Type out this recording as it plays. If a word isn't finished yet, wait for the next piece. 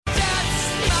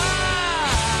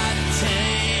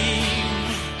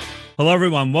Hello,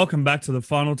 everyone. Welcome back to the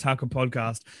Final Tackle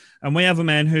podcast. And we have a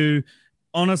man who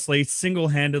honestly,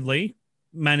 single-handedly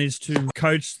managed to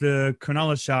coach the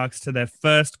Cronulla Sharks to their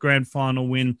first grand final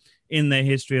win in their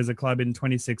history as a club in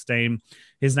 2016.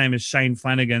 His name is Shane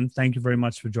Flanagan. Thank you very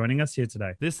much for joining us here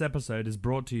today. This episode is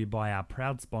brought to you by our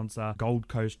proud sponsor, Gold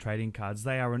Coast Trading Cards.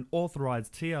 They are an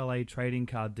authorized TLA trading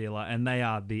card dealer, and they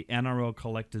are the NRL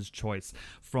collector's choice.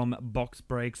 From box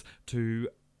breaks to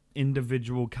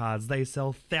individual cards, they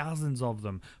sell thousands of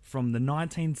them from the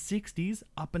 1960s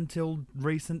up until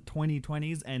recent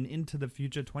 2020s and into the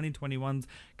future 2021s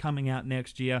coming out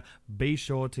next year. Be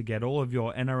sure to get all of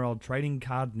your NRL trading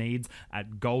card needs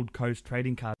at Gold Coast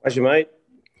Trading Cards. Pleasure, mate.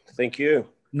 Thank you.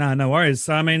 No worries.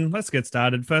 So, let's get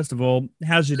started. First of all,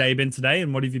 how's your day been today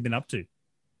and what have you been up to?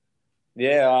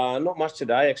 Yeah, not much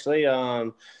today, actually.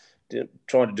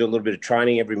 Trying to do a little bit of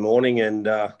training every morning and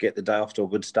get the day off to a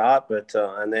good start, but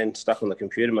and then stuck on the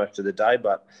computer most of the day.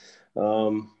 But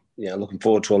looking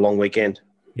forward to a long weekend.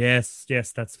 Yes,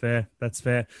 that's fair.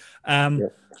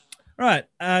 Right.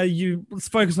 Let's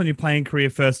focus on your playing career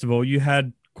first of all. You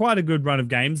had quite a good run of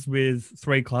games with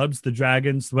three clubs: the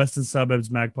Dragons, the Western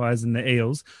Suburbs Magpies, and the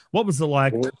Eels. What was it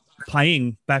like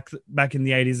playing back in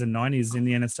the 80s and 90s in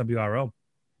the NSWRL?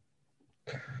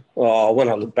 Well, when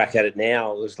I look back at it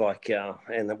now, it was like,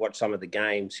 and I watch some of the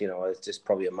games, I was just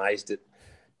probably amazed at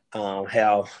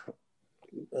how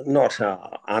not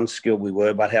unskilled we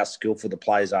were, but how skillful the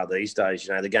players are these days.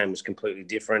 The game was completely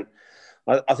different.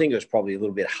 I think it was probably a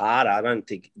little bit harder. I don't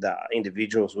think the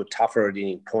individuals were tougher at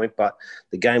any point, but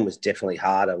the game was definitely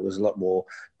harder. It was a lot more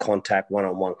contact,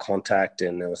 one-on-one contact,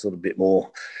 and there was a little bit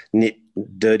more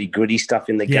dirty, gritty stuff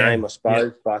in the game, I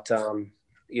suppose. Yeah. But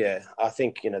I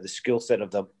think the skill set of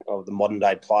the modern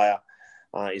day player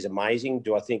is amazing.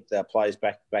 Do I think the players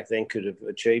back then could have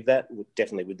achieved that?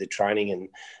 Definitely with the training and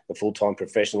the full-time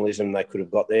professionalism they could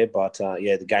have got there. But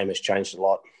the game has changed a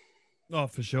lot. Oh,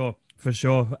 for sure.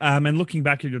 And looking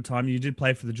back at your time, you did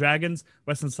play for the Dragons,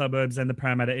 Western Suburbs, and the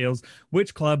Parramatta Eels.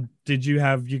 Which club did you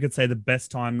have, you could say, the best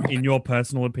time, in your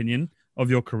personal opinion, of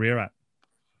your career at?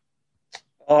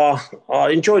 I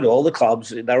enjoyed all the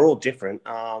clubs. They're all different.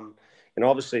 And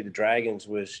obviously the Dragons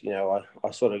was,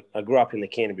 I grew up in the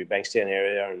Canterbury Bankstown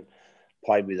area and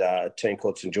played with a team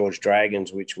called St George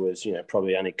Dragons, which was,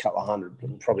 probably only a couple of hundred,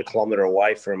 probably a kilometre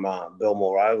away from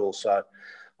Belmore Oval. So,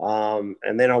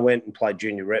 and then I went and played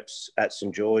junior reps at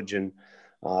St George. And,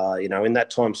 in that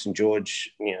time, St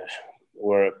George,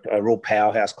 were a real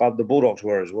powerhouse club. The Bulldogs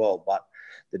were as well, but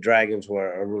the Dragons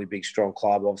were a really big, strong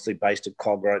club, obviously based at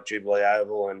Cogra at Jubilee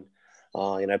Oval, and,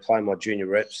 playing my junior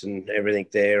reps and everything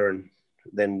there. And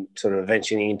then sort of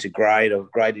eventually into grade. I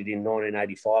graded in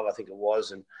 1985, I think it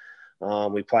was,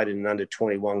 and we played in an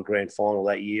under-21 grand final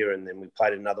that year, and then we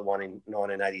played another one in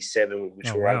 1987,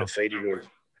 which were undefeated.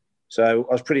 So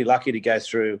I was pretty lucky to go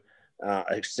through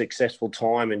a successful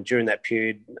time, and during that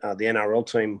period, the NRL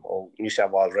team, or New South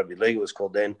Wales Rugby League it was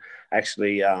called then,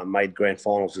 actually made grand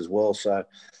finals as well. So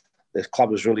the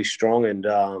club was really strong, and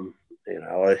I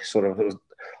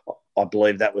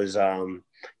believe that was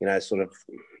sort of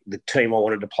the team I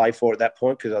wanted to play for at that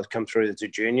point, because I was come through as the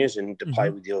juniors, and to play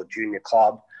with your junior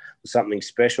club was something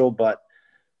special. But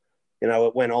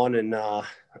it went on, and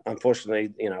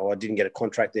unfortunately, I didn't get a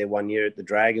contract there one year at the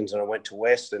Dragons, and I went to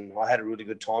West, and I had a really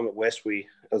good time at West. It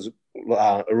was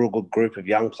a real good group of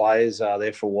young players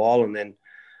there for a while, and then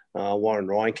Warren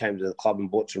Ryan came to the club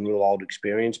and brought some real old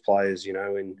experienced players,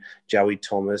 in Joey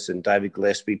Thomas and David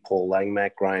Gillespie, Paul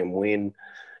Langmack, Graham Wynn,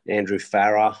 Andrew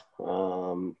Farrer,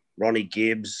 Ronnie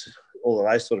Gibbs. All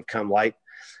of those sort of come late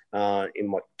in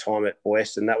my time at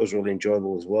West, and that was really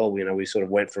enjoyable as well. We sort of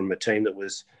went from a team that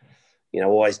was,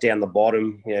 always down the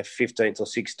bottom, 15th or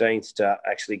 16th, to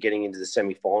actually getting into the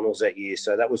semi-finals that year.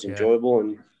 So that was enjoyable,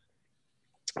 and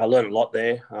I learned a lot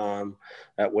there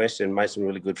at West and made some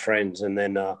really good friends. And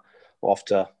then off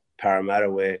to Parramatta,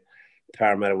 where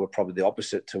Parramatta were probably the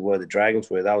opposite to where the Dragons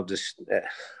were. They were just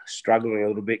struggling a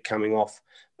little bit, coming off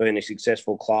being a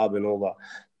successful club, and all the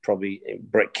probably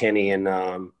Brett Kenny and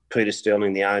Peter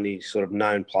Sterling, the only sort of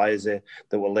known players there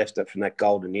that were left from that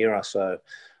golden era. So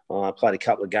I played a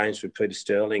couple of games with Peter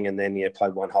Sterling, and then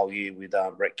played one whole year with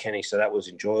Brett Kenny. So that was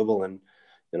enjoyable, and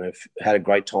had a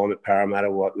great time at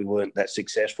Parramatta. We weren't that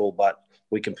successful, but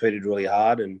we competed really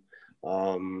hard, and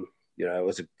it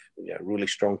was a really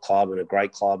strong club and a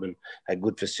great club, and had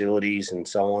good facilities and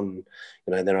so on.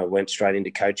 Then I went straight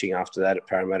into coaching after that at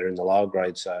Parramatta in the lower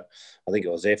grade. So I think I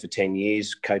was there for 10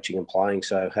 years coaching and playing.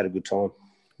 So had a good time.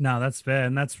 No, that's fair.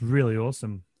 And that's really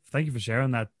awesome. Thank you for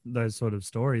sharing those sort of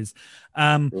stories.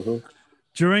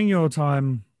 During your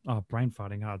time, brain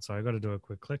farting hard. So I got to do a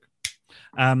quick click.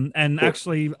 And Cool.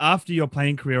 actually, after your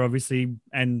playing career, obviously,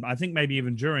 and I think maybe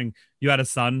even during, you had a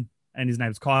son, and his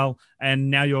name's Kyle. And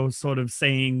now you're sort of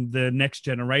seeing the next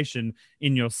generation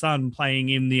in your son playing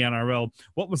in the NRL.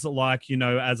 What was it like,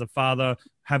 as a father,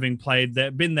 having played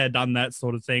there, been there, done that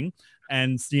sort of thing,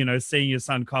 and seeing your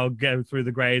son Kyle go through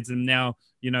the grades, and now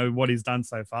what he's done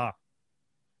so far?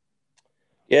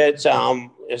 Yeah, it's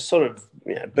sort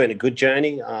of been a good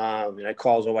journey.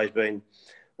 Kyle's always been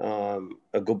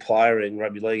a good player in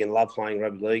rugby league and loved playing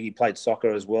rugby league. He played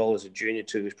soccer as well as a junior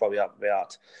too. He was probably up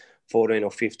about 14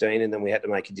 or 15, and then we had to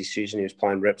make a decision. He was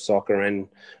playing rep soccer and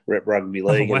rep rugby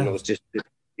league, wow. And it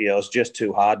was just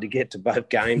too hard to get to both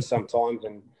games sometimes.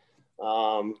 And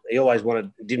he always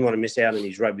didn't want to miss out on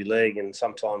his rugby league, and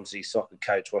sometimes his soccer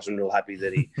coach wasn't real happy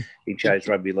that he chose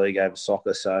rugby league over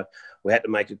soccer. So we had to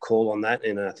make a call on that,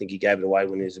 and I think he gave it away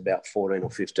when he was about 14 or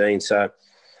 15. So,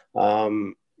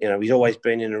 he's always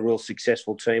been in a real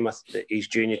successful team. His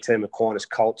junior team, Aquinas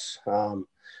Colts,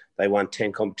 they won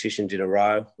 10 competitions in a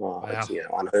row. Wow. It's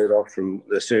unheard of from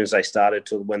as soon as they started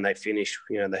to when they finished.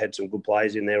 They had some good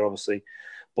players in there. Obviously,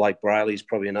 Blake Brayley's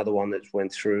probably another one that's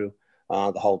went through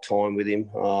the whole time with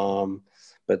him.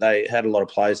 But they had a lot of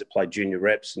players that played junior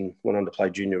reps and went on to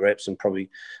play junior reps and probably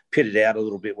pitted out a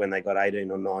little bit when they got 18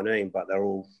 or 19, but they're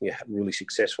all really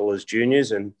successful as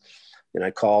juniors. And,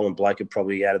 Kyle and Blake had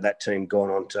probably out of that team gone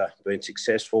on to being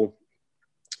successful.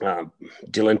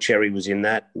 Dylan Cherry was in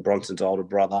that, Bronson's older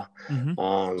brother.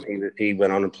 Mm-hmm. He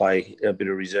went on and play a bit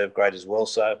of reserve grade as well.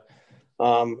 So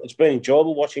it's been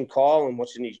enjoyable watching Kyle and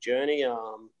watching his journey. I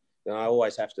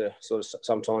always have to sort of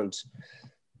sometimes,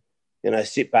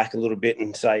 sit back a little bit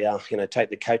and say, take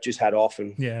the coach's hat off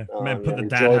and put the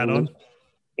dad hat on.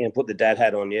 And put the dad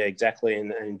hat on, yeah, exactly,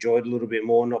 and enjoy it a little bit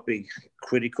more, not be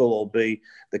critical or be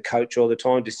the coach all the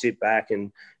time. Just sit back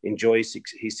and enjoy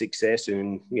his success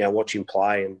and watch him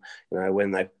play. And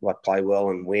when they play well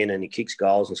and win, and he kicks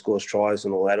goals and scores tries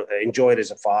and all that, enjoy it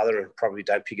as a father, and probably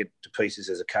don't pick it to pieces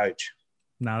as a coach.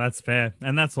 No, that's fair,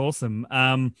 and that's awesome.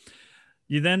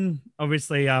 You then,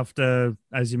 obviously, after,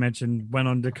 as you mentioned, went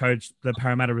on to coach the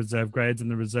Parramatta reserve grades and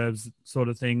the reserves sort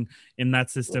of thing in that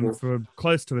system for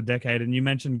close to a decade. And you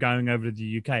mentioned going over to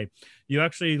the UK. You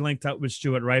actually linked up with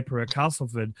Stuart Raper at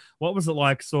Castleford. What was it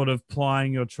like sort of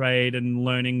plying your trade and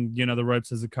learning, the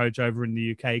ropes as a coach over in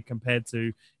the UK compared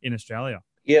to in Australia?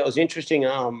 Yeah, it was interesting.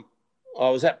 I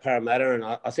was at Parramatta, and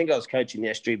I think I was coaching the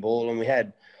SG Ball, and we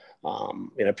had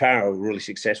Parra were really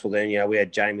successful then. We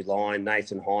had Jamie Lyon,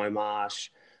 Nathan Highmarsh,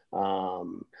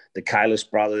 the Kalis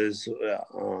brothers.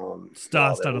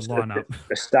 Star-studded lineup.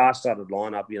 The star-studded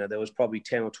lineup. There was probably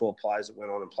 10 or 12 players that went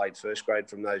on and played first grade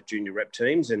from those junior rep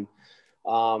teams. And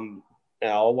I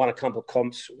won a couple of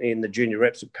comps in the junior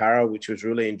reps at Parra, which was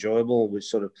really enjoyable, which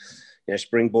sort of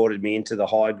springboarded me into the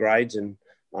high grades. And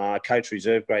I coached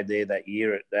reserve grade there that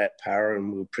year at Parra,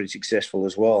 and we were pretty successful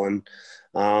as well. And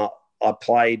I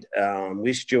played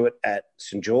with Stuart at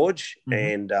St George,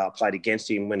 and played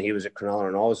against him when he was at Cronulla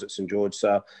and I was at St George.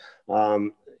 So,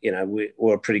 we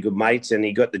were pretty good mates, and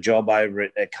he got the job over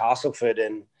at Castleford.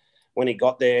 And when he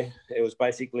got there, it was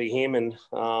basically him and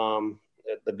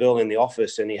the girl in the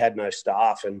office, and he had no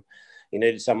staff, and he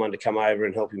needed someone to come over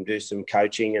and help him do some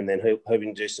coaching, and then help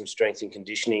him do some strength and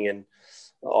conditioning. And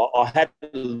I had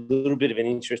a little bit of an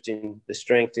interest in the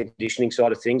strength and conditioning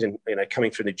side of things, and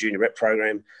coming through the junior rep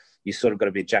program, you sort of got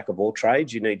to be a jack of all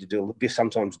trades. You need to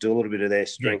sometimes do a little bit of their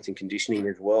strength and conditioning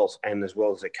as well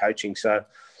as their coaching. So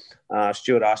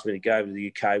Stuart asked me to go over to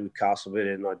the UK with Castleford,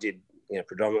 and I did,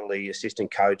 predominantly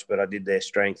assistant coach, but I did their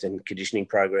strength and conditioning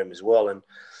program as well. And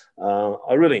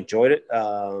I really enjoyed it.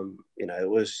 It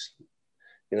was,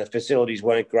 the facilities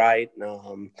weren't great,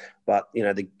 but,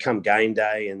 they come game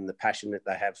day and the passion that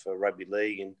they have for rugby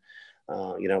league, and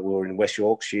we were in West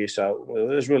Yorkshire, so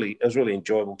it was really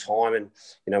enjoyable time.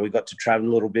 And we got to travel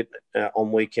a little bit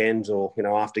on weekends, or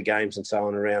after games and so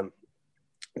on, around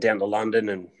down to London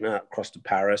and across to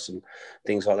Paris and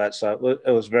things like that. So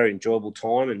it was a very enjoyable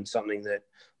time, and something that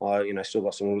I still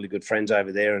got some really good friends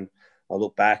over there. And I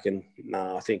look back, and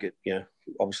I think it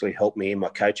obviously helped me in my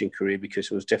coaching career, because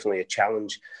it was definitely a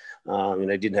challenge.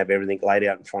 Didn't have everything laid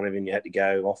out in front of you, and you had to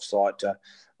go off site to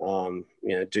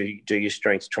do your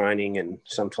strength training, and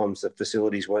sometimes the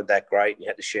facilities weren't that great, and you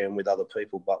had to share them with other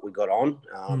people, but we got on,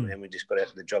 and we just got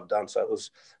the job done. So it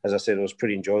was, as I said, it was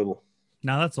pretty enjoyable.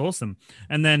 No, that's awesome.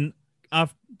 And then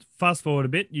fast forward a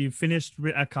bit, you finished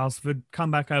at Castleford,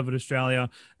 come back over to Australia,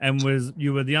 and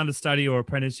you were the understudy or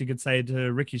apprentice, you could say,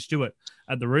 to Ricky Stewart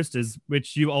at the Roosters,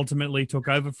 which you ultimately took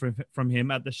over from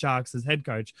him at the Sharks as head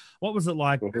coach. What was it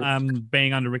like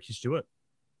being under Ricky Stewart?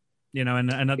 And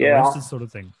at the Roosters sort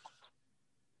of thing?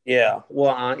 Yeah.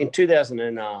 Well, in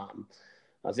 2000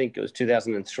 I think it was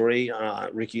 2003.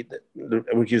 Ricky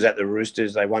was at the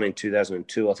Roosters. They won in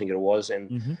 2002, I think it was,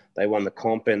 and they won the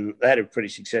comp. And they had a pretty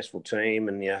successful team,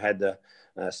 and had the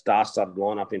star-studded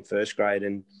lineup in first grade.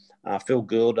 And Phil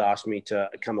Gould asked me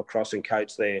to come across and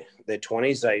coach their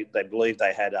 20s. They believed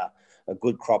they had a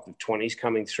good crop of 20s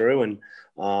coming through,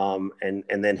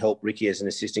 and then help Ricky as an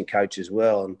assistant coach as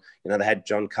well. And they had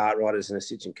John Cartwright as an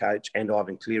assistant coach and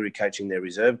Ivan Cleary coaching their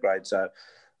reserve grade. So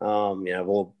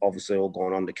obviously all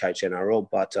gone on to coach NRL,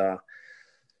 but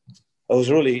it was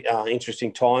a really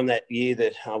interesting time that year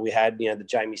that we had, the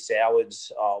Jamie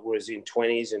Sowards was in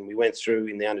 20s, and we went through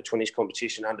in the under-20s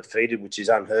competition undefeated, which is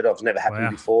unheard of. It's never happened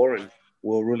before, and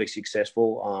we were really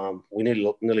successful. We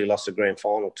nearly lost the grand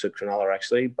final to Cronulla,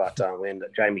 actually, but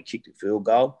Jamie kicked a field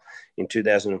goal in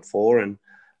 2004, and,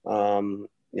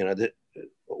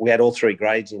 we had all three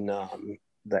grades in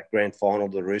that grand final,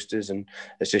 the Roosters, and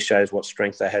it just shows what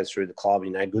strength they have through the club.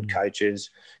 Good coaches,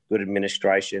 good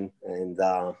administration, and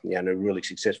a really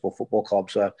successful football club.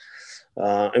 So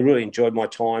I really enjoyed my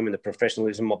time in the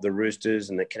professionalism of the Roosters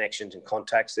and the connections and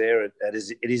contacts there. It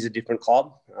is a different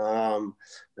club,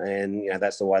 and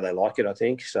that's the way they like it, I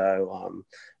think. So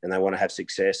and they want to have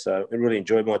success. So I really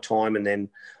enjoyed my time, and then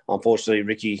unfortunately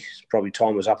Ricky's probably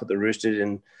time was up at the Roosters,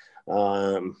 and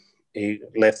he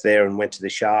left there and went to the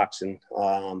Sharks, and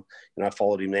I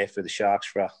followed him there for the Sharks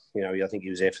for I think he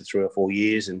was there for 3 or 4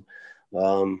 years, and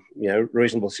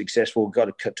reasonably successful.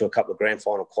 Got to a couple of grand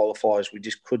final qualifiers. We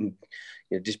just couldn't,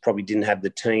 just probably didn't have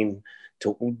the team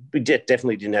to. We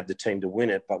definitely didn't have the team to win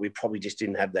it, but we probably just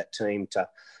didn't have that team to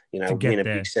win a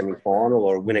big semi-final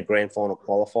or win a grand final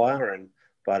qualifier.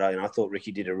 But I thought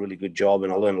Ricky did a really good job,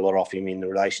 and I learned a lot off him in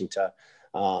relation to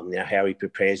how he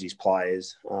prepares his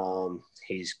players,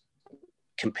 his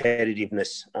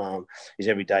competitiveness is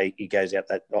every day he goes out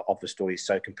that office door. He's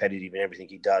so competitive in everything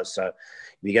he does. So if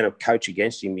you're going to coach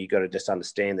against him, you've got to just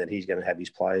understand that he's going to have his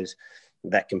players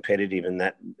that competitive and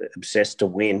that obsessed to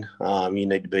win. You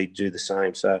need to do the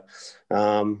same. So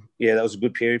that was a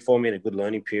good period for me and a good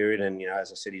learning period. And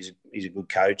as I said, he's a good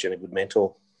coach and a good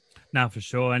mentor. No, for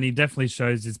sure. And he definitely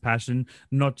shows his passion,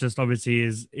 not just obviously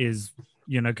is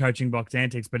coaching box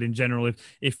antics, but in general,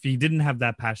 if he didn't have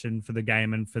that passion for the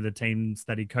game and for the teams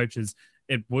that he coaches,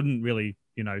 it wouldn't really,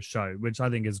 show, which I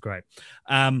think is great.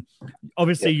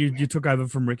 Obviously you took over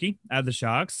from Ricky at the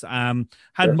Sharks,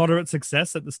 had moderate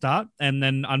success at the start, and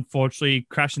then unfortunately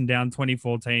crashing down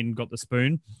 2014, got the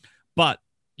spoon, but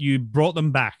you brought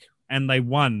them back and they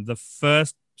won the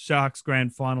first Sharks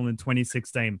grand final in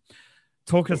 2016.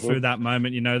 Talk us through that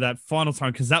moment, that final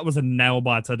time, because that was a nail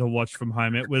biter to watch from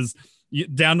home. It was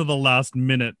down to the last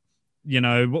minute.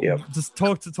 Just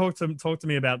talk to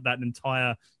me about that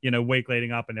entire week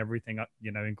leading up and everything,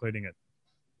 including it.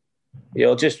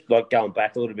 Yeah, just like going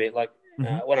back a little bit, like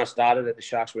when I started at the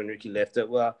Sharks, when Ricky left it,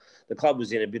 well, the club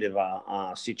was in a bit of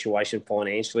a situation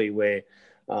financially where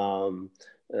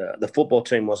the football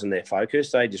team wasn't their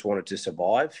focus. They just wanted to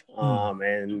survive,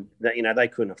 and they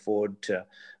couldn't afford to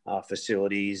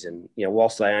facilities. And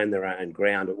whilst they owned their own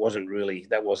ground, it wasn't really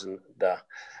the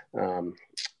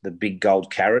big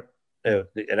gold carrot.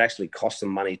 It actually cost them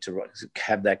money to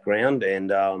have that ground, and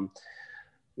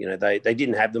they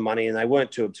didn't have the money, and they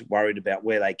weren't too worried about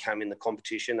where they came in the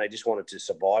competition. They just wanted to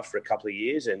survive for a couple of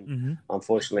years, and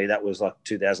unfortunately that was like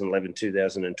 2011,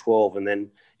 2012, and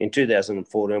then in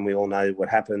 2014 we all know what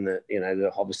happened.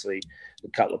 That obviously a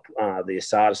couple of the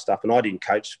Asada stuff, and I didn't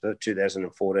coach for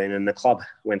 2014, and the club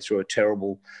went through a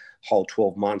terrible whole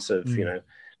 12 months of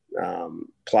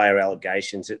player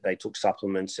allegations that they took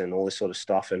supplements and all this sort of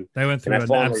stuff, and they went through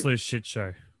an absolute shit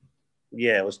show.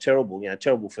 Yeah, it was terrible.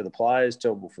 Terrible for the players,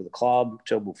 terrible for the club,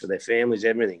 terrible for their families,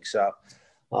 everything. So,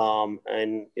 I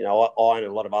and a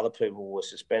lot of other people were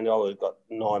suspended. I got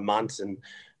 9 months, and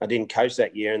I didn't coach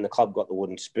that year, and the club got the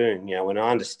wooden spoon. When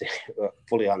I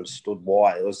fully understood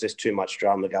why, it was just too much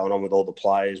drama going on with all the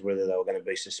players, whether they were going to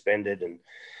be suspended, and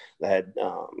they had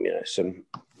some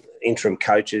interim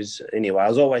coaches. Anyway, I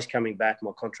was always coming back.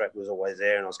 My contract was always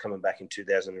there, and I was coming back in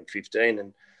 2015,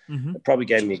 and it probably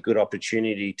gave me a good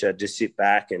opportunity to just sit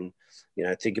back and,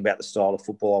 think about the style of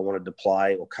football I wanted to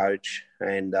play or coach,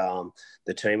 and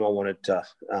the team I wanted to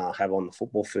have on the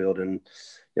football field. And,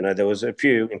 there was a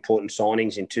few important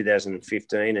signings in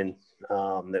 2015 and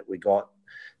that we got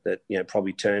that,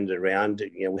 probably turned it around.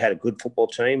 We had a good football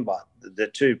team, but the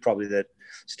two probably that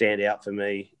stand out for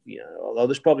me, although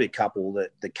there's probably a couple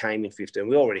that came in 15.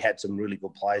 We already had some really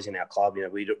good players in our club.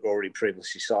 We'd already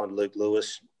previously signed Luke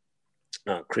Lewis,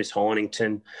 Chris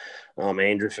Heinington,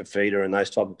 Andrew Fafita, and those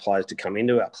type of players to come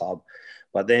into our club.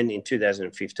 But then in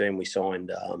 2015, we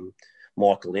signed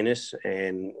Michael Innes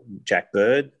and Jack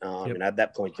Bird. Yep. And at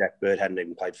that point, Jack Bird hadn't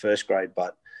even played first grade,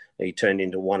 but he turned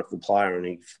into a wonderful player and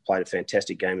he played a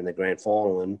fantastic game in the grand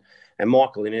final. And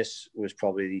Michael Innes was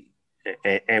probably,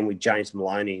 and with James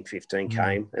Maloney in 15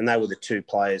 came, and they were the two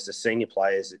players, the senior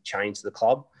players that changed the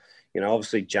club. You know,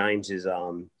 obviously James is,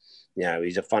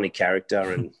 he's a funny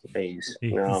character and he's,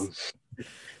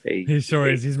 he sure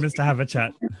is. He's Mr. Have a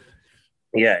Chat.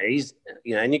 Yeah, he's,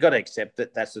 and you got to accept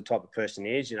that that's the type of person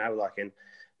he is, and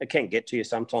it can get to you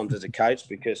sometimes as a coach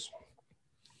because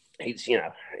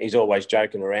he's always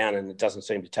joking around and it doesn't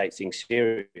seem to take things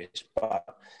serious, but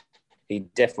he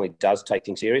definitely does take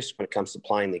things serious when it comes to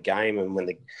playing the game. And when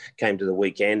they came to the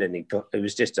weekend and he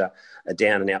was just a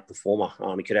down and out performer.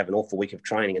 He could have an awful week of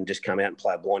training and just come out and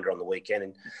play a blinder on the weekend.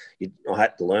 And I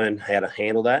had to learn how to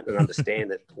handle that and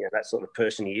understand that, that sort of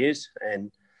person he is.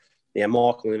 And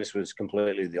Michael Innes was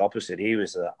completely the opposite. He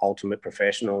was the ultimate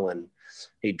professional and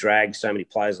he dragged so many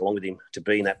players along with him to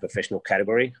be in that professional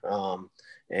category,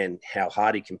 and how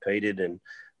hard he competed. And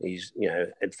he's,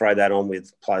 and throw that on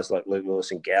with players like Luke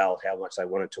Lewis and Gal, how much they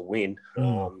wanted to win.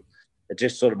 It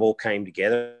just sort of all came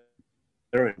together.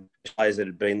 And players that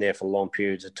had been there for long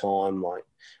periods of time, like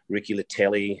Ricky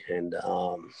Latelli and,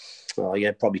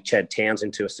 probably Chad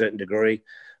Townsend to a certain degree,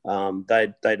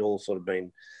 they'd all sort of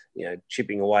been,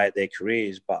 chipping away at their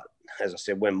careers. But as I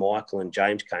said, when Michael and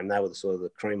James came, they were the sort of the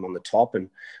cream on the top and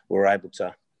were able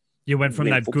to. You went from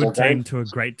that good team to a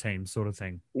great team sort of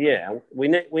thing. Yeah, we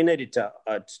needed to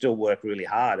still work really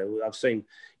hard. I've seen,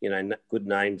 good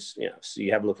names. So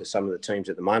you have a look at some of the teams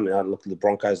at the moment. I looked at the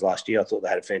Broncos last year. I thought they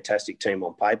had a fantastic team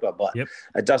on paper, but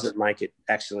it doesn't make it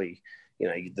actually,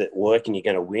 that work and you're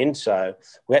going to win. So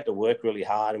we had to work really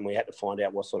hard and we had to find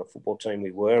out what sort of football team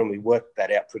we were, and we worked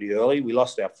that out pretty early. We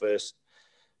lost our first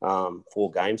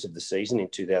 4 games of the season in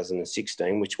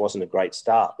 2016, which wasn't a great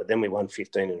start, but then we won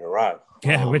 15 in a row.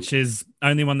 Yeah, which is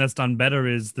only one that's done better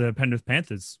is the Penrith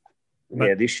Panthers.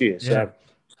 This year. Yeah.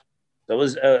 So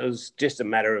it was just a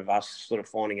matter of us sort of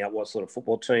finding out what sort of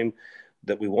football team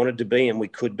that we wanted to be and we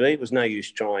could be. It was no use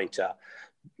trying to,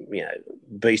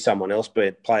 be someone else,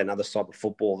 but play another type of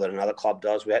football that another club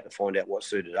does. We had to find out what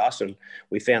suited us, and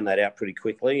we found that out pretty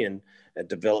quickly, and it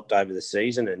developed over the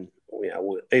season. And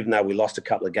even though we lost a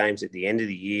couple of games at the end of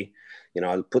the year,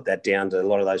 I put that down to a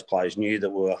lot of those players knew that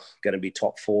we were going to be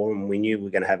top 4, and we knew we were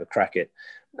going to have a crack at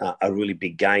a really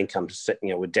big game come to,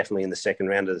 we're definitely in the second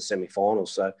round of the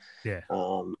semi-finals. So,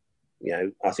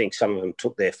 I think some of them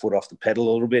took their foot off the pedal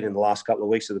a little bit in the last couple of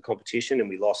weeks of the competition, and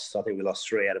we lost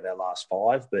 3 out of our last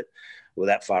 5, but we're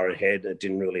that far ahead, it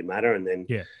didn't really matter. And then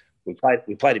we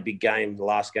played a big game, the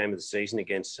last game of the season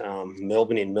against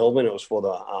Melbourne in Melbourne. It was for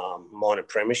the minor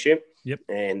premiership.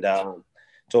 And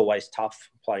it's always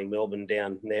tough playing Melbourne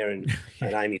down there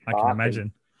at Amy Park. I can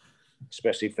imagine.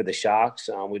 Especially for the Sharks.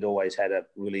 We'd always had a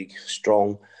really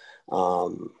strong,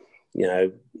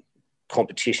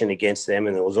 competition against them,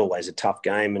 and it was always a tough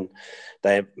game. And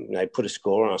they put a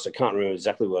score on us. I can't remember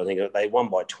exactly what I think. They won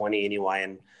by 20 anyway,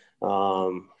 and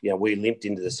we limped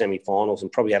into the semi-finals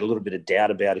and probably had a little bit of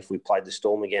doubt about if we played the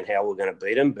Storm again, how we were going to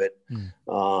beat them. But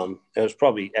it was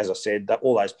probably, as I said, that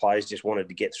all those players just wanted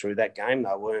to get through that game.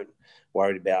 They weren't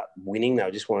worried about winning. They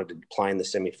just wanted to play in the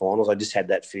semi-finals. I just had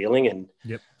that feeling. And,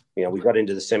 we got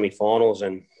into the semi-finals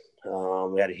and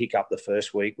we had a hiccup the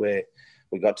first week where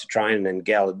we got to train and then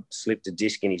Gal had slipped a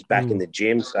disc in his back in the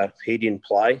gym. So he didn't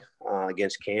play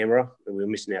against Canberra. We were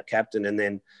missing our captain. And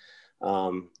then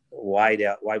Wade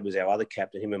was our other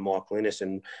captain, him and Michael Innes,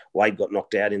 and Wade got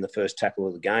knocked out in the first tackle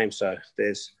of the game. So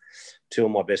there's 2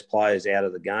 of my best players out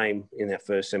of the game in our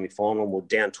first semi-final. We're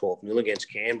down 12-0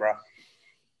 against Canberra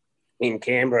in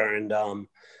Canberra. And,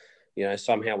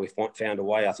 somehow we found a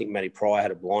way. I think Matty Pryor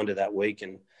had a blinder that week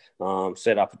and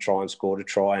set up a try and scored a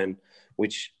try, and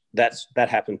which that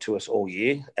happened to us all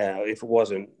year. If it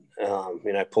wasn't,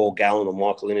 Paul Gallen or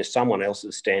Michael Innes, someone else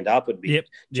would stand up. It'd be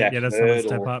Jack Hurd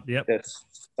step up.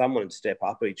 Someone would step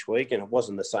up each week, and it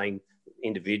wasn't the same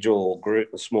individual or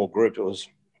group, a small group. It was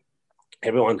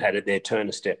everyone had their turn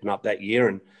of stepping up that year.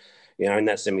 And, in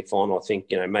that semi-final, I think,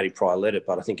 Matty Pryor led it,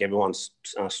 but I think everyone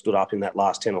stood up in that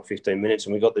last 10 or 15 minutes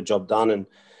and we got the job done and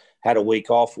had a week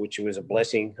off, which was a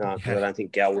blessing because I don't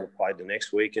think Gal would have played the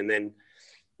next week. And then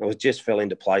it just fell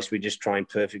into place. We just trained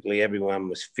perfectly. Everyone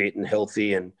was fit and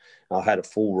healthy, and I had a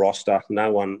full roster.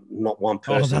 Not one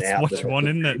person that's out. That's what you want,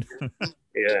 isn't it?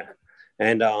 Yeah.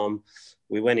 And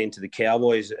we went into the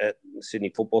Cowboys at Sydney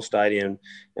Football Stadium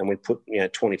and we put,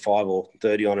 25 or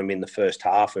 30 on them in the first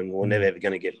half, and we're never ever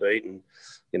going to get beaten.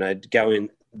 To go in,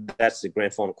 that's the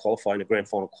grand final qualifier. In the grand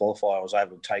final qualifier, I was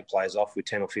able to take players off with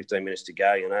 10 or 15 minutes to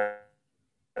go,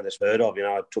 that's heard of.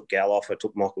 I took Gal off, I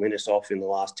took Michael Innes off in the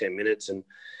last 10 minutes and,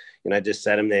 just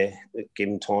sat him there, give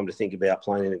him time to think about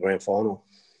playing in the grand final.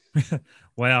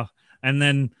 Wow. And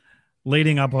then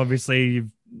leading up, obviously,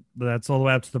 that's all the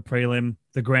way up to the prelim.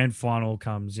 The grand final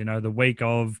comes, the week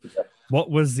of. What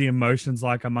was the emotions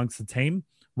like amongst the team?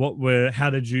 How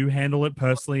did you handle it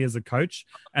personally as a coach?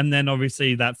 And then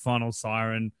obviously that final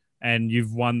siren, and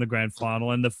you've won the grand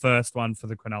final and the first one for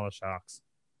the Cronulla Sharks.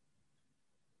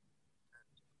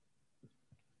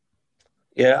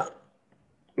 Yeah.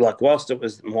 Whilst it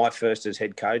was my first as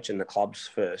head coach and the club's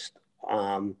first,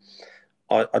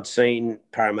 I'd seen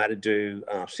Parramatta do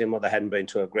similar. They hadn't been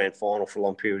to a grand final for a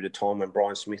long period of time when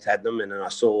Brian Smith had them. And then I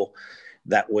saw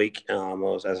that week, I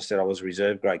was a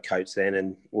reserve grade coach then,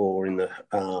 and we were in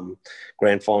the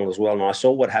grand final as well. And I saw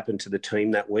what happened to the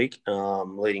team that week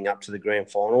leading up to the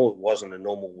grand final. It wasn't a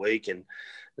normal week, and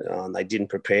they didn't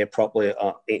prepare properly.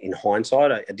 In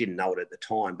hindsight, I didn't know it at the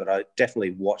time, but I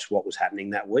definitely watched what was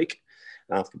happening that week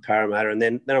for Parramatta. And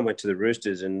then I went to the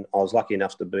Roosters, and I was lucky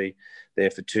enough to be there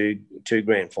for two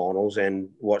grand finals and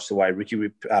watch the way Ricky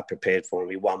prepared for him.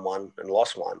 He won one and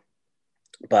lost one.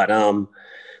 But,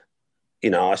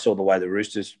 I saw the way the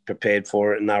Roosters prepared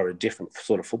for it, and they were a different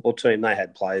sort of football team. They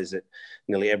had players that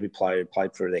nearly every player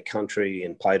played for their country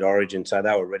and played Origin, so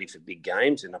they were ready for big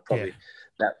games. And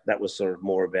that was sort of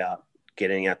more about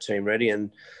getting our team ready.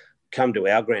 And come to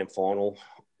our grand final,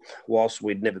 whilst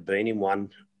we'd never been in one,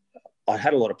 I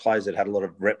had a lot of players that had a lot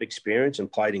of rep experience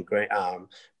and played in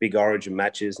big Origin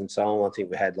matches and so on. I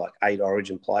think we had like 8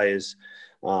 Origin players,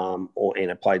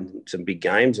 played in some big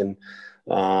games. And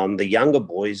the younger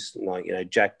boys,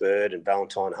 Jack Bird and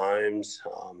Valentine Holmes,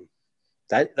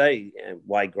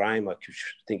 Wade Graham, I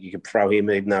think you could throw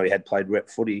him even though he had played rep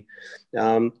footy.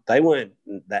 They weren't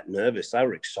that nervous. They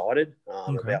were excited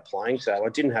about playing. So I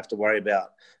didn't have to worry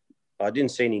about. I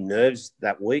didn't see any nerves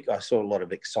that week. I saw a lot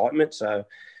of excitement. So.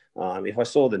 If I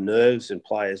saw the nerves and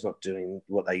players not doing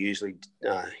what they usually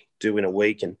do in a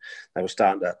week and they were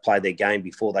starting to play their game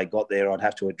before they got there, I'd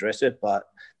have to address it. But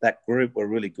that group were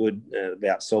really good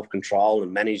about self-control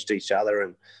and managed each other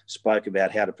and spoke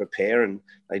about how to prepare. And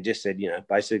they just said,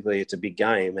 basically it's a big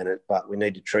game, but we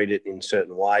need to treat it in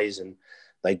certain ways. And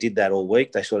they did that all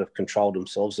week. They sort of controlled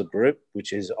themselves, the group,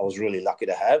 I was really lucky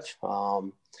to have.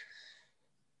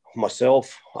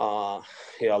 Myself, when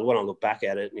I look back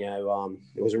at it,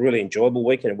 it was a really enjoyable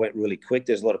week and it went really quick.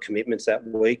 There's a lot of commitments that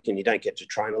week and you don't get to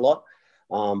train a lot.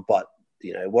 But,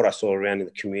 what I saw around in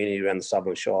the community, around the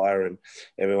Sutherland Shire and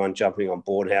everyone jumping on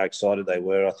board, how excited they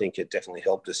were, I think it definitely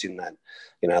helped us in that,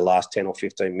 last 10 or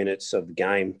 15 minutes of the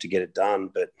game to get it done.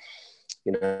 But,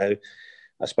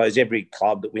 I suppose every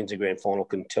club that wins a grand final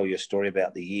can tell you a story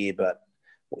about the year, but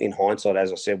in hindsight,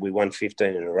 as I said, we won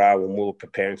 15 in a row and we were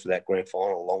preparing for that grand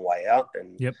final a long way out.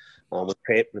 And we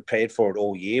prepared for it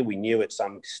all year. We knew at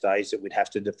some stage that we'd have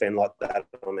to defend like that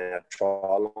on our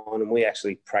try line. And we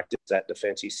actually practiced that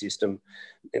defensive system.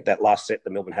 That last set that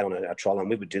Melbourne had on our try line,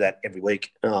 we would do that every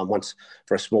week. Once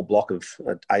for a small block of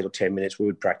 8 or 10 minutes, we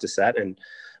would practice that and,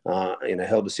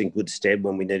 held us in good stead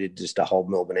when we needed just to hold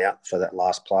Melbourne out for that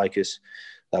last play because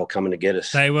they were coming to get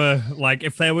us. They were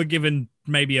if they were given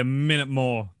maybe a minute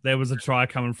more, there was a try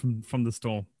coming from the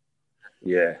Storm.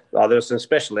 Yeah. There was some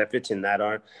special efforts in that.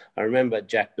 I remember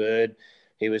Jack Bird,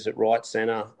 he was at right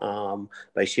centre.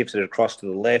 They shifted it across to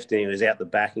the left and he was out the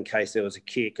back in case there was a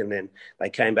kick. And then they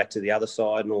came back to the other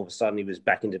side and all of a sudden he was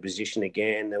back into position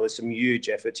again. There was some huge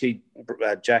efforts.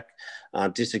 Jack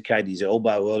dislocated his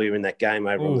elbow earlier in that game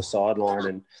over on the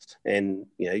sideline. And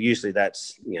usually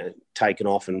that's, taken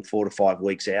off in 4 to 5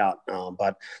 weeks out.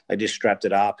 But they just strapped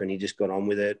it up and he just got on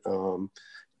with it.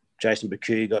 Jason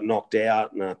Baku got knocked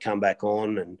out and come back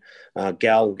on. And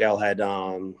Gal had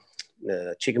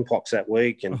chicken pox that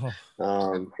week. And,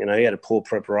 he had a poor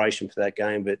preparation for that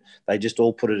game. But they just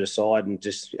all put it aside and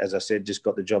just, as I said, just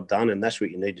got the job done. And that's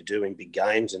what you need to do in big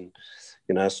games. And,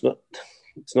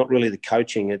 it's not really the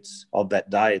coaching of that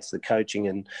day. It's the coaching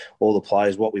and all the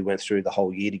players, what we went through the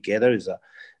whole year together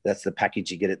that's the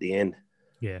package you get at the end.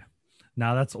 Yeah.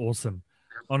 No, that's awesome.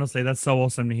 Honestly, that's so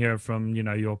awesome to hear from,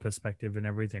 your perspective and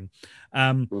everything.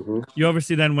 You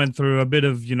obviously then went through a bit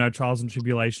of, trials and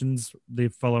tribulations the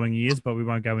following years, but we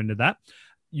won't go into that.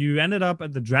 You ended up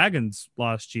at the Dragons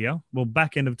last year,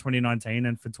 back end of 2019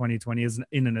 and for 2020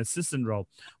 in an assistant role.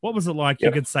 What was it like,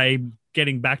 you could say,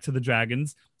 getting back to the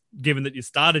Dragons, given that you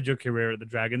started your career at the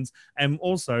Dragons? And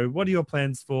also, what are your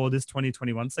plans for this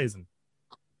 2021 season?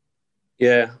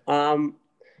 Yeah.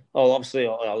 Obviously,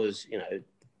 I was,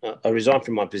 I resigned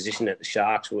from my position at the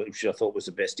Sharks, which I thought was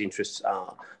the best interest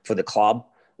for the club.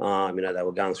 They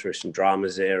were going through some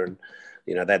dramas there and,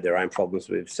 they had their own problems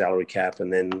with salary cap,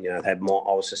 and then I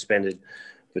was suspended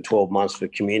for 12 months for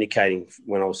communicating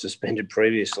when I was suspended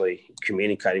previously,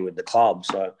 communicating with the club.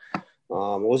 So it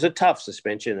was a tough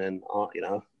suspension, and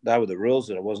they were the rules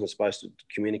that I wasn't supposed to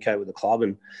communicate with the club,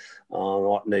 and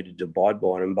I needed to abide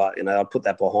by them. But I put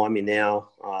that behind me now.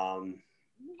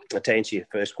 To answer your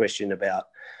first question about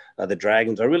the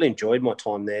Dragons, I really enjoyed my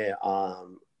time there.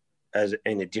 As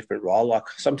in a different role. Like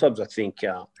sometimes I think,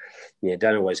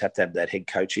 don't always have to have that head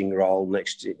coaching role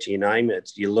next to your name.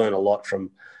 You learn a lot from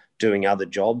doing other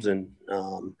jobs, and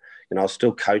I was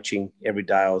still coaching every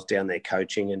day. I was down there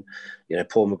coaching, and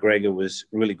Paul McGregor was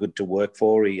really good to work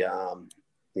for. He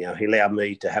allowed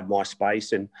me to have my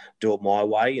space and do it my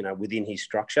way, within his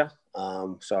structure.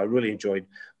 So I really enjoyed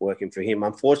working for him.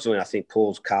 Unfortunately, I think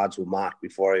Paul's cards were marked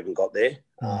before I even got there.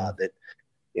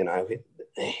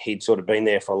 He'd sort of been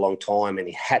there for a long time, and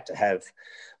he had to have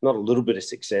not a little bit of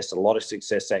success, a lot of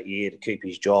success that year to keep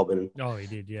his job. And he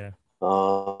did, yeah.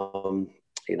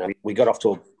 We got off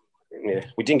to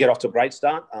we didn't get off to a great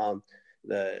start.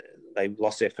 They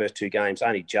lost their first two games,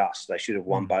 only just. They should have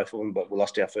won both of them, but we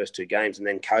lost our first two games, and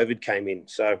then COVID came in.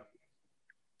 So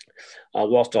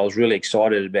whilst I was really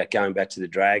excited about going back to the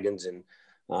Dragons and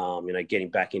getting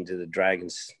back into the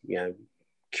Dragons,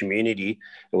 community,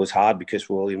 it was hard because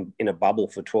we were in a bubble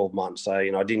for 12 months. So,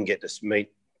 I didn't get to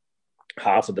meet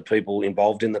half of the people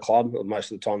involved in the club.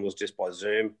 Most of the time it was just by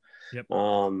Zoom. Yep.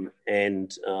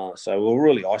 So we were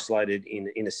really isolated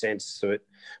in a sense, so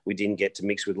we didn't get to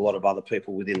mix with a lot of other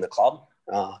people within the club.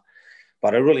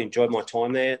 But I really enjoyed my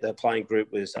time there. The playing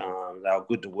group was, they were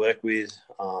good to work with.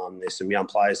 There's some young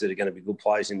players that are going to be good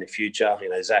players in the future.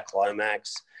 Zach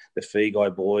Lomax, the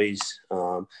Figo boys,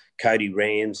 Cody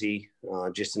Ramsey,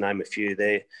 just to name a few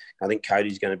there. I think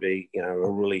Cody's going to be, a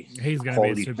really he's going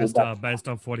to be a superstar based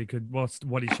off what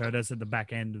he showed us at the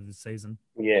back end of the season.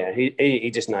 Yeah,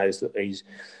 he just knows that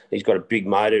he's got a big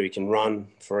motor. He can run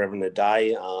forever and a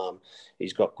day.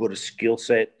 He's got good skill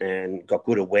set and got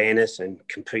good awareness and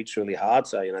competes really hard.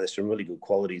 So there's some really good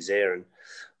qualities there. And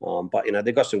but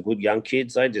they've got some good young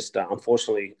kids. They just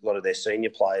unfortunately a lot of their senior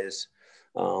players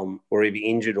were either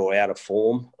injured or out of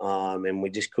form, and we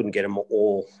just couldn't get them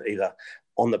all either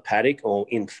on the paddock or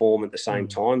in form at the same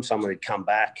time. Someone would come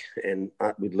back and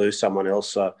we'd lose someone else.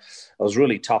 So it was a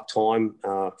really tough time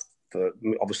for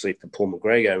Paul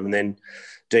McGregor. And then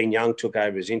Dean Young took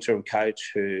over as interim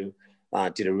coach, who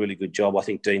did a really good job. I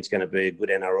think Dean's going to be a good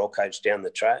NRL coach down the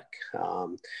track.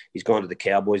 He's gone to the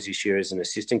Cowboys this year as an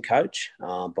assistant coach,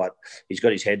 but he's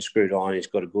got his head screwed on. He's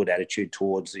got a good attitude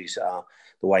towards the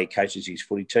way he coaches his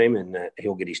footy team, and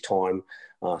he'll get his time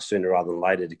sooner rather than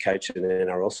later to coach an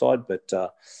NRL side.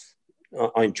 But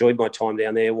I enjoyed my time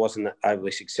down there. It wasn't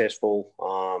overly successful.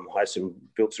 I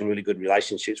built some really good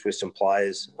relationships with some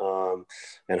players,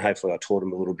 and hopefully I taught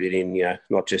them a little bit in,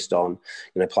 not just on,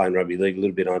 playing rugby league, a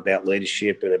little bit about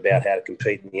leadership and about how to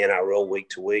compete in the NRL week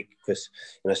to week, because,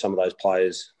 some of those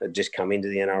players have just come into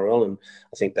the NRL, and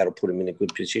I think that'll put them in a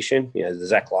good position. The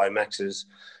Zach Lomaxes,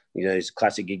 he's a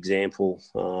classic example.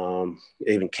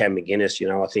 Even Cam McGuinness,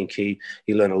 I think he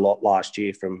learned a lot last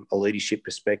year from a leadership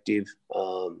perspective.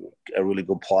 A really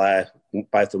good player.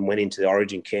 Both of them went into the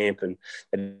Origin camp and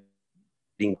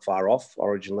didn't far off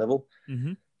Origin level.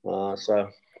 Mm-hmm.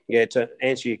 To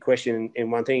answer your question,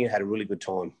 in one thing, I had a really good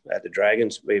time at the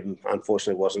Dragons. Even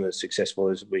unfortunately wasn't as successful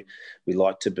as we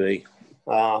like to be.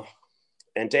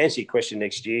 And to answer your question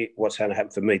next year, what's going to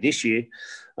happen for me this year,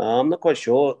 I'm not quite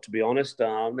sure, to be honest.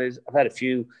 I've had a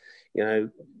few,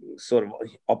 sort of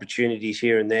opportunities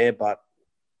here and there, but,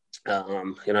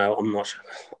 I'm not,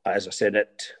 as I said,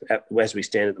 as we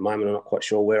stand at the moment, I'm not quite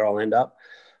sure where I'll end up.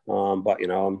 But,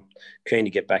 I'm keen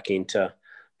to get back into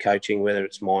coaching, whether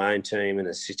it's my own team, an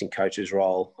assistant coach's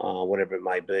role, whatever it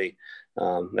may be.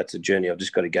 That's a journey I've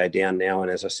just got to go down now.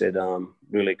 And as I said, I'm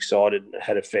really excited. I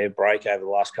had a fair break over the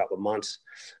last couple of months,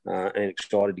 and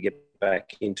excited to get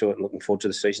back into it and looking forward to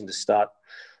the season to start.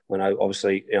 When I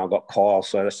got Kyle,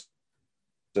 so that's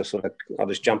I'll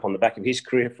just jump on the back of his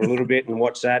career for a little bit and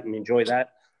watch that and enjoy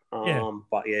that.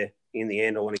 But yeah, in the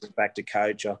end, I want to get back to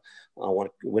coach. I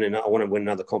want to win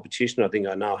another competition. I think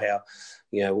I know how,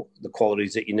 the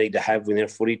qualities that you need to have within a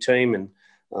footy team, and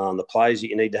the players that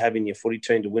you need to have in your footy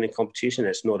team to win a competition.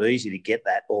 It's not easy to get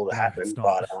that all to happen,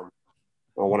 but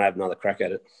I want to have another crack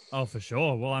at it. Oh, for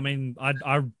sure. Well, I mean,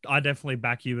 I definitely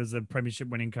back you as a premiership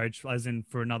winning coach, as in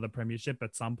for another premiership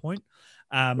at some point.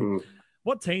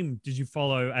 What team did you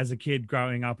follow as a kid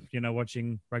growing up,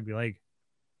 watching rugby league?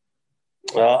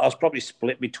 I was probably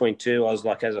split between two. I was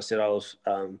as I said,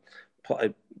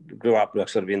 I grew up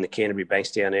sort of in the Canterbury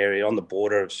Bankstown area on the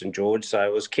border of St George. So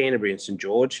it was Canterbury and St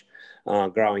George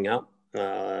growing up.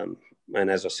 And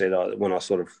as I said, when I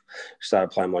sort of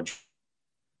started playing my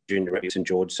junior at St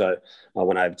George, so I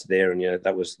went over to there, and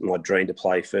that was my dream to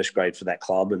play first grade for that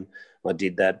club, and I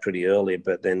did that pretty early,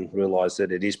 but then realised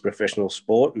that it is professional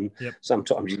sport, and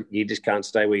sometimes you just can't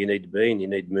stay where you need to be, and you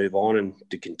need to move on and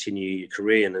to continue your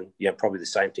career. And then, probably the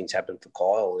same things happened for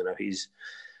Kyle. He's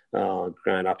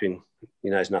grown up in,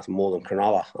 he's nothing more than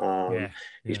Cronulla.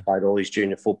 He's played all his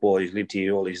junior football. He's lived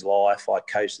here all his life. I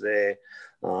coached there.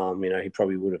 He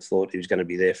probably would have thought he was going to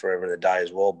be there forever and a day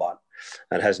as well, but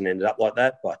it hasn't ended up like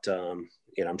that. But,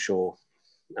 I'm sure,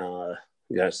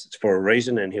 it's for a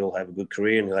reason, and he'll have a good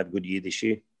career and he'll have a good year this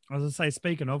year. I was going to say,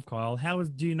 speaking of Kyle,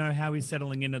 do you know how he's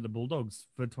settling in at the Bulldogs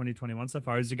for 2021 so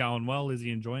far? Is he going well? Is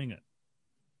he enjoying it?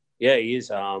 Yeah, he is.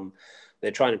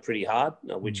 They're training pretty hard,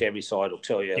 which every side will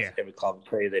tell you. Every club will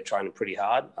tell you they're training pretty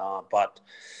hard. But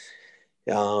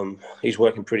he's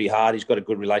working pretty hard. He's got a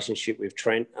good relationship with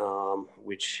Trent,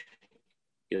 which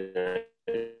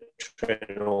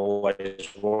Trent always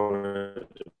wanted,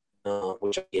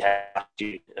 which he had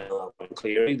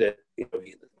clearly that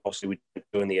obviously we're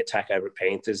doing the attack over at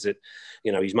Panthers, that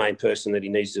his main person that he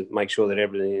needs to make sure that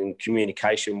everything in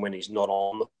communication when he's not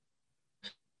on.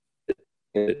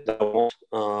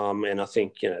 And I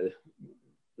think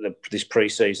this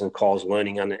pre-season, Kyle's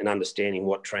learning and understanding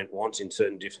what Trent wants in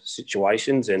certain different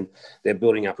situations, and they're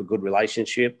building up a good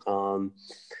relationship.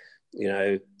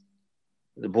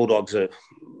 The Bulldogs are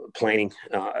planning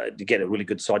to get a really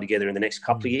good side together in the next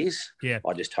couple of years. Yeah,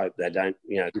 I just hope they don't,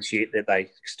 this year, that they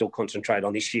still concentrate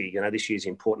on this year. This year's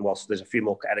important. Whilst there's a few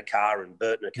more, Adakar and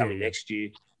Burton are coming next year.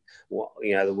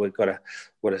 We've got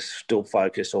to still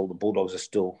focus. All the Bulldogs are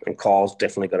still, and Kyle's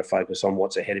definitely got to focus on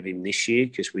what's ahead of him this year,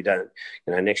 because we don't,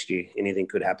 next year anything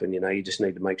could happen. You just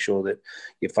need to make sure that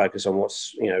you focus on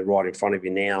what's right in front of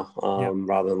you now,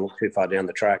 rather than look too far down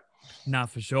the track. No,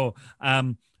 for sure.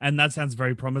 And that sounds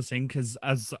very promising, because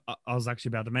as I was actually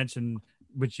about to mention,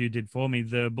 which you did for me,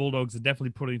 the Bulldogs are definitely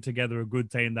putting together a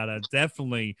good team that are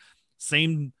definitely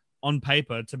seem on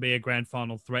paper to be a grand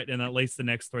final threat in at least the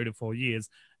next 3 to 4 years.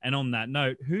 And on that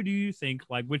note, who do you think,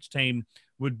 which team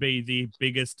would be the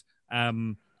biggest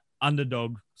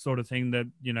underdog sort of thing that,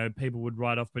 people would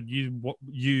write off, but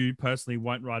you personally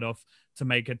won't write off to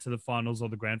make it to the finals or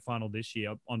the grand final this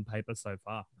year on paper so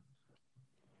far?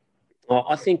 Well,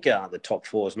 I think the top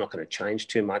four is not going to change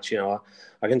too much. I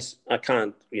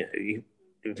can't,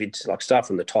 if it's start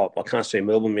from the top, I can't see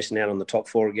Melbourne missing out on the top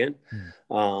four again.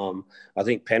 I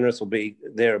think Penrith will be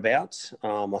thereabouts.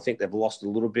 I think they've lost a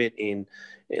little bit in,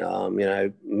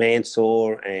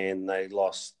 Mansour, and they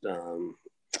lost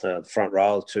the front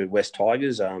row to West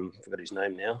Tigers. I forgot his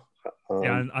name now.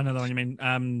 I know the one you mean.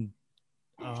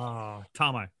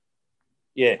 Tamo.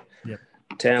 Yeah. Yep.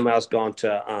 Tamo's gone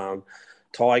to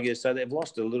Tigers, so they've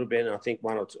lost a little bit, and I think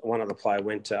one other player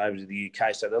went over to the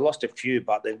UK, so they lost a few,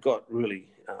 but they've got really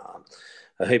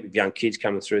a heap of young kids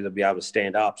coming through that'll be able to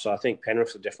stand up. So I think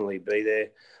Penrith will definitely be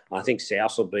there. I think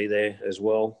South will be there as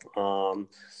well. I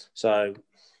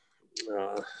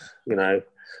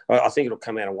think it'll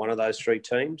come out of one of those three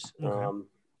teams. Okay.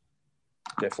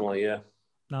 Definitely, yeah.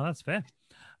 No, that's fair.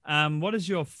 What is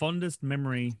your fondest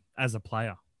memory as a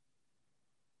player?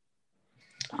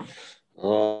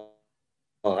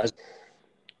 I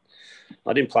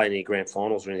didn't play any grand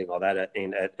finals or anything like that at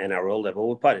NRL level.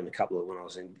 We played in a couple of when I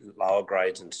was in lower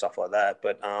grades and stuff like that.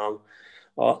 But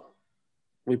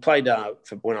we played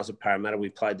when I was at Parramatta. We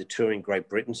played the touring Great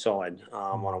Britain side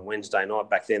on a Wednesday night.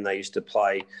 Back then, they used to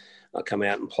play, come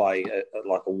out and play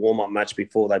a warm-up match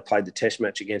before they played the Test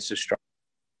match against Australia.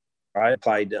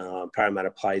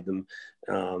 Parramatta played them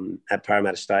at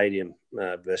Parramatta Stadium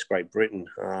versus Great Britain.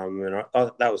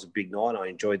 That was a big night. I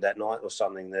enjoyed that night. It was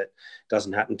something that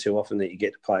doesn't happen too often, that you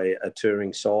get to play a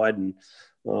touring side. And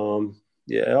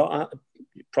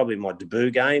probably my debut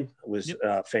game was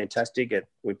fantastic.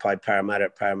 We played Parramatta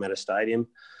at Parramatta Stadium.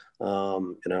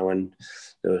 And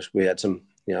we had some,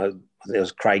 there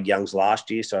was Craig Young's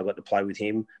last year, so I got to play with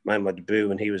him. Made my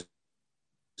debut, and he was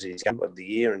his game of the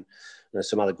year, and there's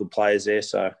some other good players there.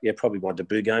 So, probably my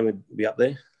debut game would be up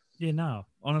there. Yeah, no,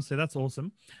 honestly, that's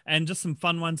awesome. And just some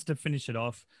fun ones to finish it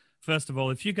off. First of all,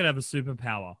 if you could have a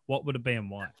superpower, what would it be and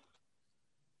why?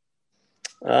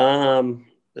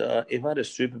 If I had a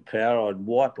superpower, I'd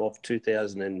wipe off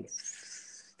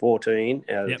 2014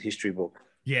 out of the history book.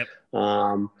 Yep.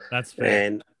 That's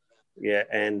fair.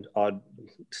 And I'd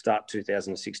start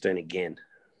 2016 again.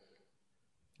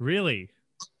 Really?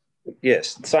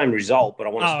 Yes, same result, but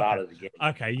I want to start it again.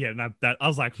 Okay, yeah, no, I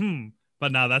was like,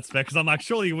 But no, that's fair because I'm like,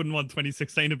 surely you wouldn't want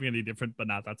 2016 to be any different. But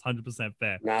no, that's 100%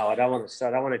 fair. No, I don't want to.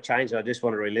 I don't want to change it. I just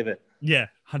want to relive it. Yeah,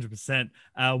 100%.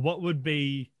 What would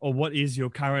be, or what is your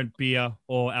current beer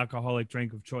or alcoholic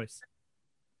drink of choice?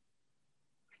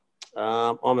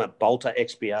 I'm a Bolter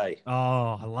XBA.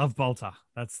 Oh, I love Bolter.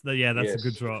 That's a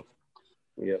good drop.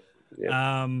 Yep.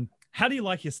 How do you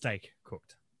like your steak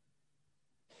cooked?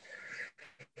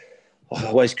 I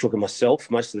always cook it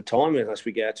myself most of the time, unless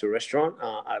we go out to a restaurant.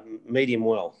 Medium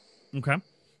well. Okay.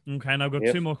 And I've got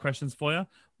two more questions for you.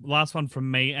 Last one from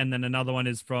me, and then another one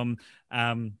is from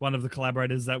one of the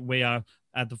collaborators that we are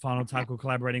at the Final Tackle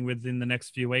collaborating with in the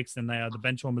next few weeks, and they are the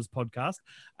Benchwarmers podcast.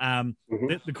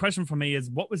 The question from me is,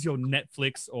 what was your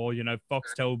Netflix or,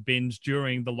 Foxtel binge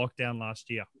during the lockdown last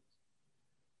year?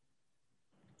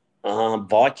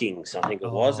 Vikings, I think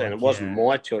it was, and it wasn't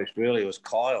my choice really. It was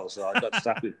Kyle's, so I got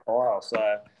stuck with Kyle.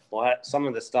 So some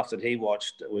of the stuff that he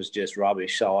watched was just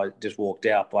rubbish, so I just walked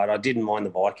out. But I didn't mind the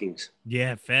Vikings.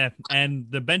 Yeah, fair. And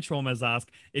the Benchwarmers ask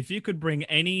if you could bring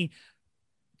any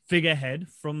figurehead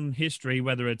from history,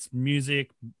 whether it's music,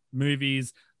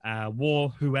 movies,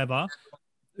 war, whoever,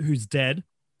 who's dead,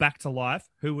 back to life,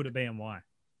 who would it be and why?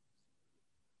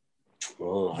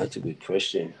 Oh, that's a good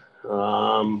question.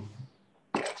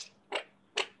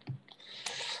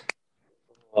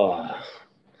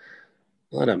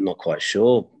 I'm not quite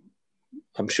sure.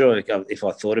 I'm sure if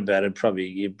I thought about it, probably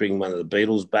you'd bring one of the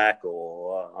Beatles back,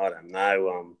 or I don't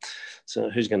know. So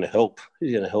who's going to help?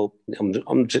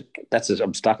 I'm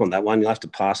stuck on that one. You'll have to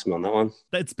pass me on that one.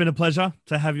 It's been a pleasure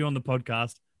to have you on the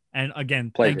podcast. And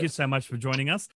again, Thank you so much for joining us.